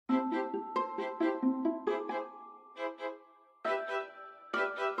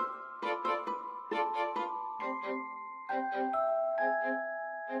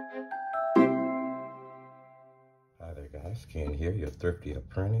guys, Ken here, your thrifty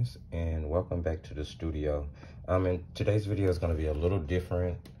apprentice, and welcome back to the studio. And today's video is going to be a little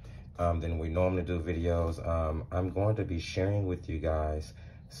different than we normally do videos. I'm going to be sharing with you guys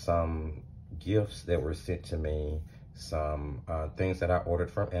some gifts that were sent to me, some things that I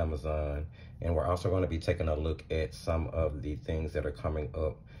ordered from Amazon, and we're also going to be taking a look at some of the things that are coming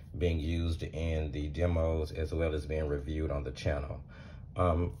up being used in the demos as well as being reviewed on the channel.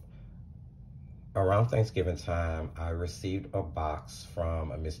 Around Thanksgiving time, I received a box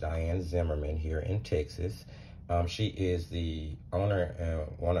from Miss Diann Zimmerman here in Texas. She is the owner,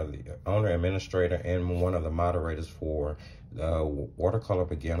 administrator, and one of the moderators for the Watercolor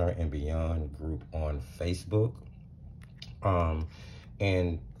Beginner and Beyond group on Facebook.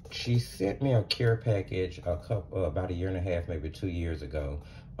 And she sent me a care package about a year and a half, maybe 2 years ago,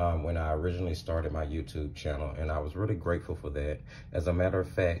 when I originally started my YouTube channel, and I was really grateful for that. As a matter of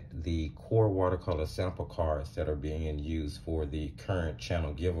fact, the core watercolor sample cards that are being used for the current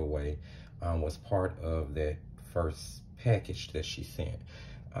channel giveaway was part of that first package that she sent.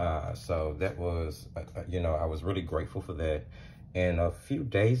 So that was, I was really grateful for that. And a few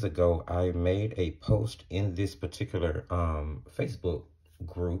days ago, I made a post in this particular Facebook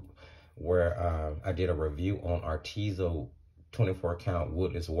group where I did a review on Artesian 24 count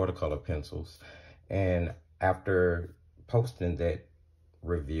woodless watercolor pencils. And after posting that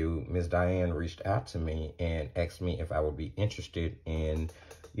review, Ms. Diann reached out to me and asked me if I would be interested in,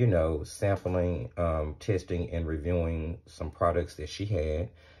 sampling, testing, and reviewing some products that she had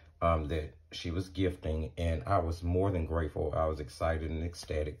that she was gifting. And I was more than grateful. I was excited and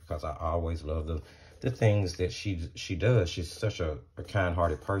ecstatic because I always love the things that she does. She's such a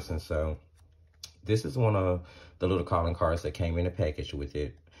kind-hearted person. So this is one of the little calling cards that came in a package with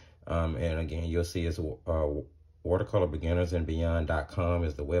it. And again, you'll see it's watercolorbeginnersandbeyond.com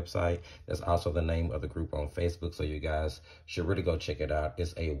is the website. That's also the name of the group on Facebook. So you guys should really go check it out.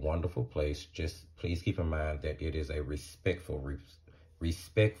 It's a wonderful place. Just please keep in mind that it is a respectable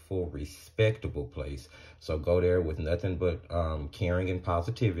place. So go there with nothing but caring and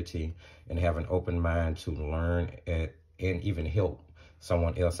positivity, and have an open mind to learn and even help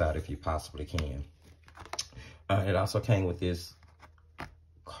someone else out if you possibly can. It also came with this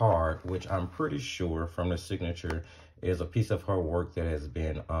card, which I'm pretty sure from the signature is a piece of her work that has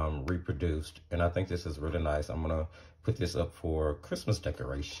been reproduced. And I think this is really nice. I'm going to put this up for Christmas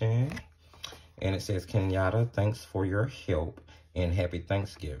decoration. And it says, Kenyatta, thanks for your help and happy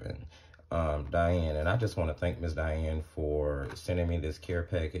Thanksgiving, Diann. And I just want to thank Ms. Diann for sending me this care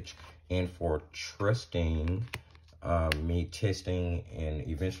package and for trusting me testing and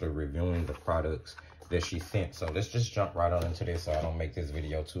eventually reviewing the products that she sent. So let's just jump right on into this so I don't make this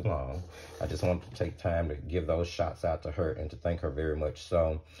video too long. I just want to take time to give those shots out to her and to thank her very much.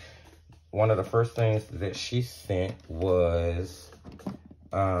 So one of the first things that she sent was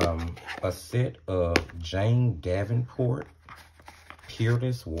a set of Jane Davenport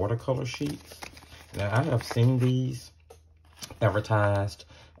Peerless watercolor sheets. Now, I have seen these advertised.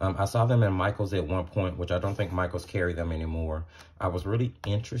 I saw them in Michael's at one point, which I don't think Michael's carry them anymore. I was really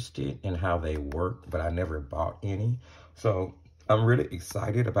interested in how they work, but I never bought any. So I'm really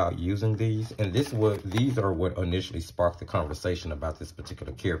excited about using these. And these are what initially sparked the conversation about this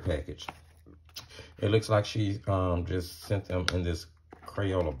particular care package. It looks like she just sent them in this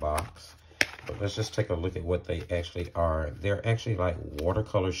Crayola box. But let's just take a look at what they actually are. They're actually like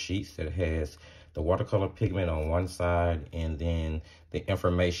watercolor sheets that has the watercolor pigment on one side and then the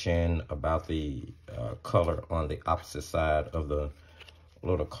information about the color on the opposite side of the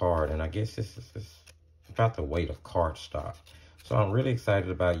little card. And I guess this is about the weight of cardstock. So I'm really excited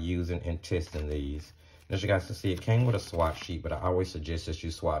about using and testing these. As you guys can see, it came with a swatch sheet, but I always suggest that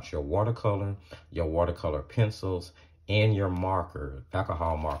you swatch your watercolor pencils, and your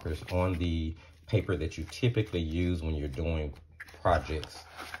alcohol markers on the paper that you typically use when you're doing projects.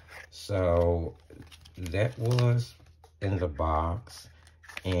 So that was in the box,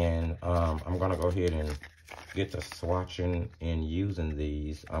 and I'm gonna go ahead and get to swatching and using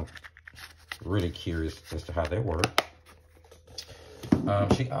these. I'm really curious as to how they work.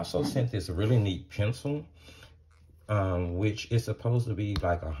 She also sent this really neat pencil, which is supposed to be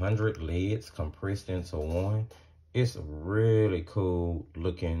like 100 leads compressed into one. It's really cool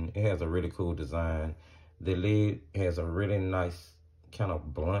looking. It has a really cool design. The lid has a really nice kind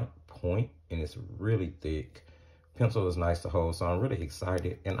of blunt point, and it's really thick. Pencil is nice to hold, so I'm really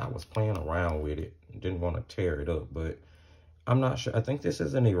excited. And I was playing around with it. Didn't want to tear it up, but I'm not sure. I think this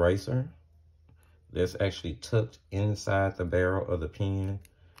is an eraser that's actually tucked inside the barrel of the pen.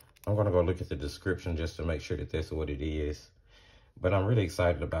 I'm going to go look at the description just to make sure that that's what it is. But I'm really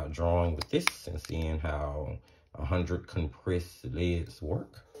excited about drawing with this and seeing how 100 compressed lids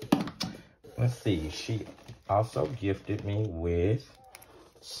work. Let's see, she also gifted me with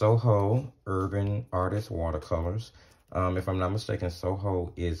Soho Urban Artist watercolors. If I'm not mistaken,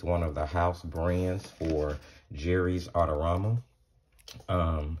 Soho is one of the house brands for Jerry's Autorama.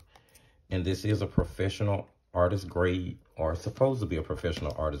 And this is a professional artist grade, or supposed to be a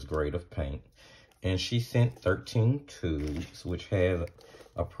professional artist grade of paint. And she sent 13 tubes, which has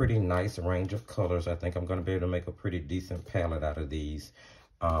a pretty nice range of colors. I think I'm going to be able to make a pretty decent palette out of these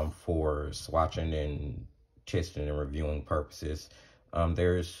for swatching and testing and reviewing purposes.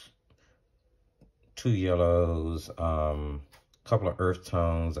 There's 2 yellows, a couple of earth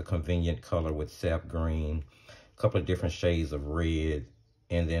tones, a convenient color with sap green, a couple of different shades of red,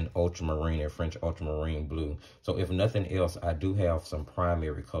 and then ultramarine and French ultramarine blue. So if nothing else, I do have some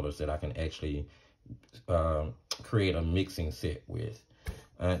primary colors that I can actually create a mixing set with.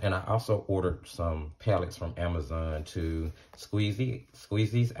 And I also ordered some palettes from Amazon to squeeze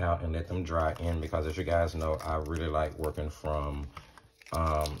these out and let them dry in, because as you guys know, I really like working from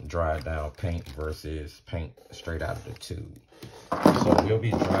dried down paint versus paint straight out of the tube. So we'll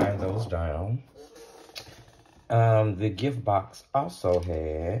be drying those down. The gift box also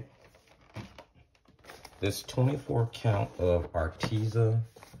had this 24 count of Arteza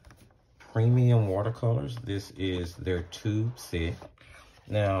premium watercolors. This is their tube set.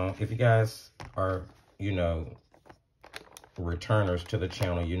 Now, if you guys are, you know, returners to the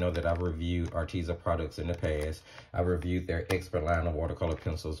channel, you know that I've reviewed Arteza products in the past. I've reviewed their expert line of watercolor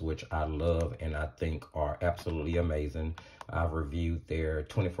pencils, which I love and I think are absolutely amazing. I've reviewed their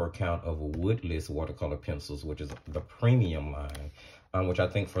 24 count of woodless watercolor pencils, which is the premium line, which I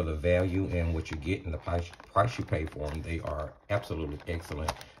think for the value and what you get and the price you pay for them, they are absolutely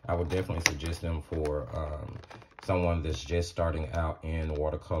excellent. I would definitely suggest them for someone that's just starting out in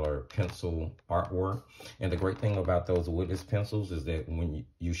watercolor pencil artwork. And the great thing about those woodless pencils is that when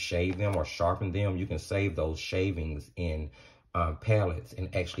you shave them or sharpen them, you can save those shavings in palettes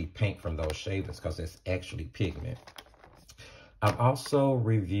and actually paint from those shavings, because it's actually pigment. I've also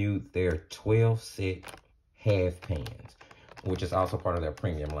reviewed their 12 set half pans, which is also part of their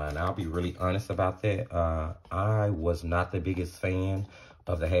premium line. I'll be really honest about that. I was not the biggest fan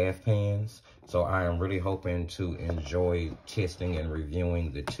of the half pans, so I am really hoping to enjoy testing and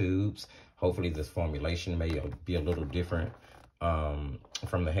reviewing the tubes. Hopefully this formulation may be a little different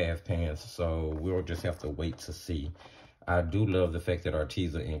from the half pans, so we'll just have to wait to see. I do love the fact that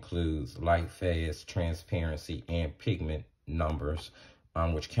Arteza includes light, fast, transparency, and pigment numbers,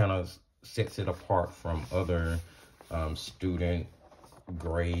 which kind of sets it apart from other student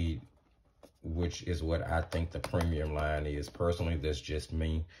grade, which is what I think the premium line is. Personally, that's just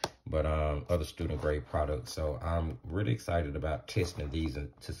me, but other student grade products. So I'm really excited about testing these and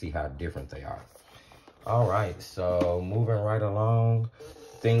to see how different they are. All right, so moving right along,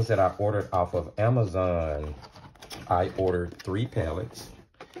 things that I ordered off of Amazon. I ordered 3 palettes,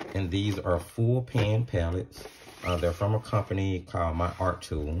 and these are full pan palettes. They're from a company called My Art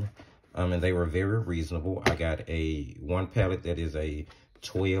Tool, and they were very reasonable. I got one palette that is a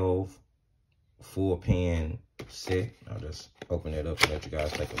 12 full pan set. I'll just open it up and let you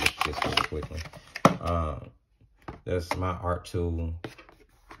guys take a look at this really quickly. That's My Art Tool,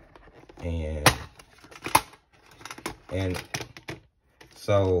 and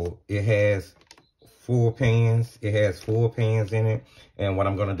so it has full pans. It has full pans in it. And what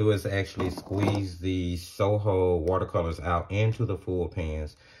I'm going to do is actually squeeze the Soho watercolors out into the full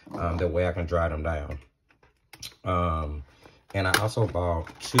pans. That way I can dry them down. And I also bought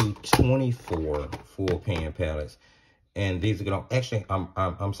 2 24 full pan palettes. And these are going to, actually,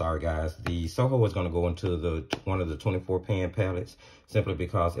 I'm sorry guys. The Soho is going to go into one of the 24 pan palettes, simply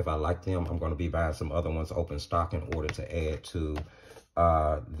because if I like them, I'm going to be buying some other ones open stock in order to add to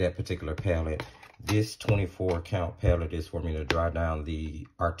that particular palette. This 24 count palette is for me to dry down the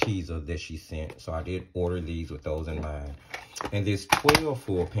Arteza that she sent. So I did order these with those in mind. And this 12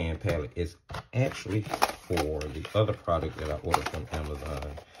 full pan palette is actually for the other product that I ordered from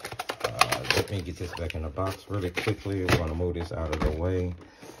Amazon. Let me get this back in the box really quickly. We're going to move this out of the way.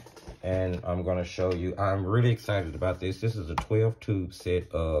 And I'm going to show you. I'm really excited about this. This is a 12 tube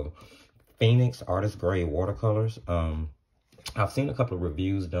set of Phoenix Artist Grade watercolors. I've seen a couple of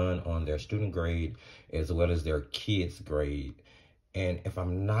reviews done on their student grade as well as their kids grade. And if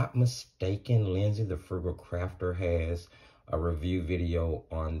I'm not mistaken, Lindsay, the Frugal Crafter, has a review video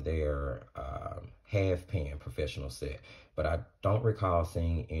on their half pan professional set. But I don't recall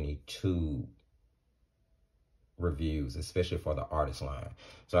seeing any tube reviews, especially for the artist line.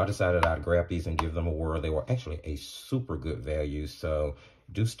 So I decided I'd grab these and give them a whirl. They were actually a super good value. So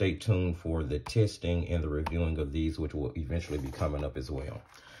do stay tuned for the testing and the reviewing of these, which will eventually be coming up as well.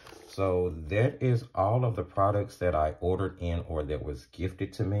 So that is all of the products that I ordered in or that was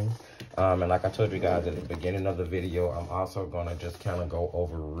gifted to me. And like I told you guys at the beginning of the video, I'm also going to just kind of go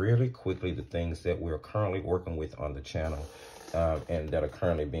over really quickly the things that we're currently working with on the channel and that are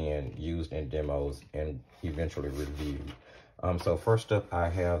currently being used in demos and eventually reviewed. So first up, I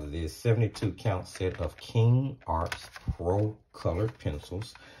have this 72 count set of King Arts Pro colored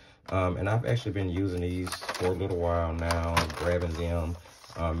pencils. And I've actually been using these for a little while now, grabbing them.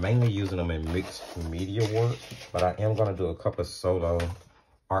 Mainly using them in mixed media work, but I am going to do a couple of solo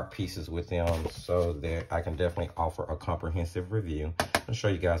art pieces with them so that I can definitely offer a comprehensive review. I'll show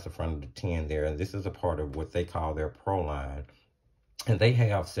you guys the front of the tin there, and this is a part of what they call their Pro line. And they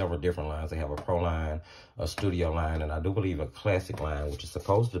have several different lines. They have a Pro line, a Studio line, and I do believe a Classic line, which is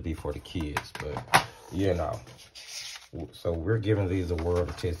supposed to be for the kids, but you know. So we're giving these a whirl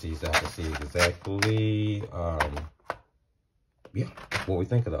to test these out to see exactly what we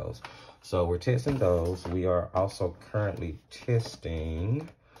think of those. So we're testing those. We are also currently testing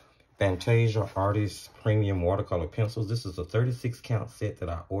Fantasia Artist Premium Watercolor Pencils. This is a 36 count set that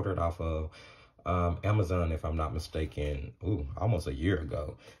I ordered off of Amazon, if I'm not mistaken, almost a year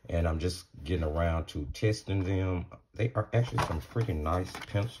ago. And I'm just getting around to testing them. They are actually some pretty nice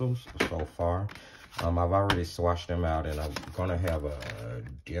pencils so far. I've already swatched them out, and I'm gonna have a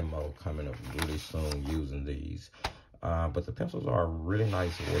demo coming up really soon using these. But the pencils are a really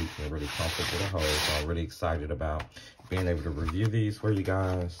nice weight and really comfortable to hold. So I'm really excited about being able to review these for you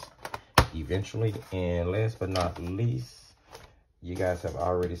guys eventually. And last but not least, you guys have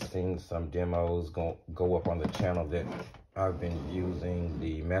already seen some demos go up on the channel that I've been using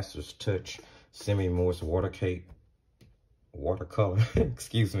the Master's Touch Semi-Morse watercolor,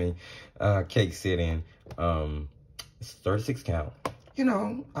 excuse me, cake set in. It's 36 count. You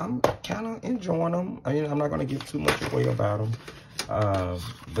know, I'm kind of enjoying them. I mean, I'm not going to give too much away about them.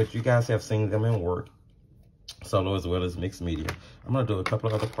 But you guys have seen them in work, solo as well as mixed media. I'm going to do a couple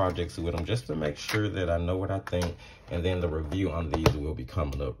of other projects with them just to make sure that I know what I think. And then the review on these will be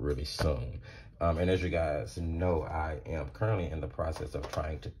coming up really soon. And as you guys know, I am currently in the process of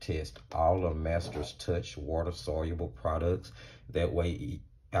trying to test all of Master's Touch water-soluble products. That way,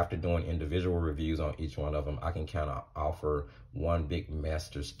 after doing individual reviews on each one of them, I can kind of offer one big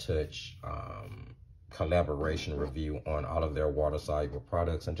Master's Touch collaboration review on all of their water-soluble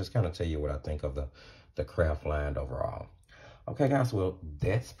products and just kind of tell you what I think of the craft line overall. Okay, guys, well,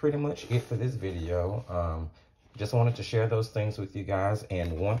 that's pretty much it for this video. Just wanted to share those things with you guys.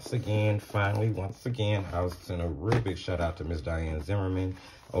 And once again, I was sending a really big shout out to Miss Diann Zimmerman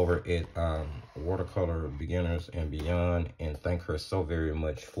over at Watercolor Beginners and Beyond, and thank her so very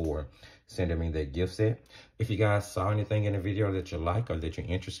much for sending me that gift set. If you guys saw anything in the video that you like or that you're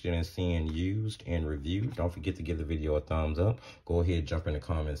interested in seeing used and reviewed, don't forget to give the video a thumbs up. Go ahead, jump in the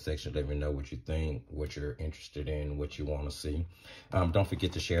comments section, let me know what you think, what you're interested in, what you want to see. Don't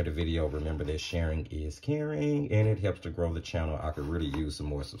forget to share the video. Remember that sharing is caring, and it helps to grow the channel. I could really use some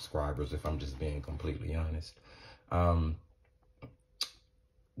more subscribers if I'm just being completely honest.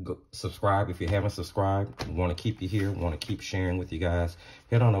 Go subscribe if you haven't subscribed. We want to keep you here, want to keep sharing with you guys.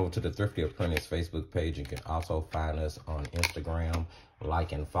 Head on over to the Thrifty Apprentice Facebook page. You can also find us on Instagram.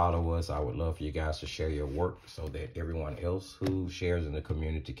 Like and follow us. I would love for you guys to share your work so that everyone else who shares in the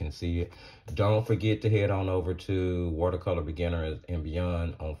community can see it. Don't forget to head on over to Watercolor Beginners and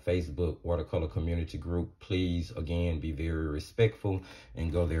Beyond on Facebook, Watercolor Community Group. Please, again, be very respectful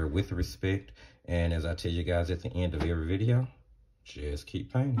and go there with respect. And as I tell you guys at the end of every video, just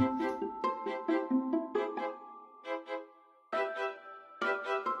keep painting.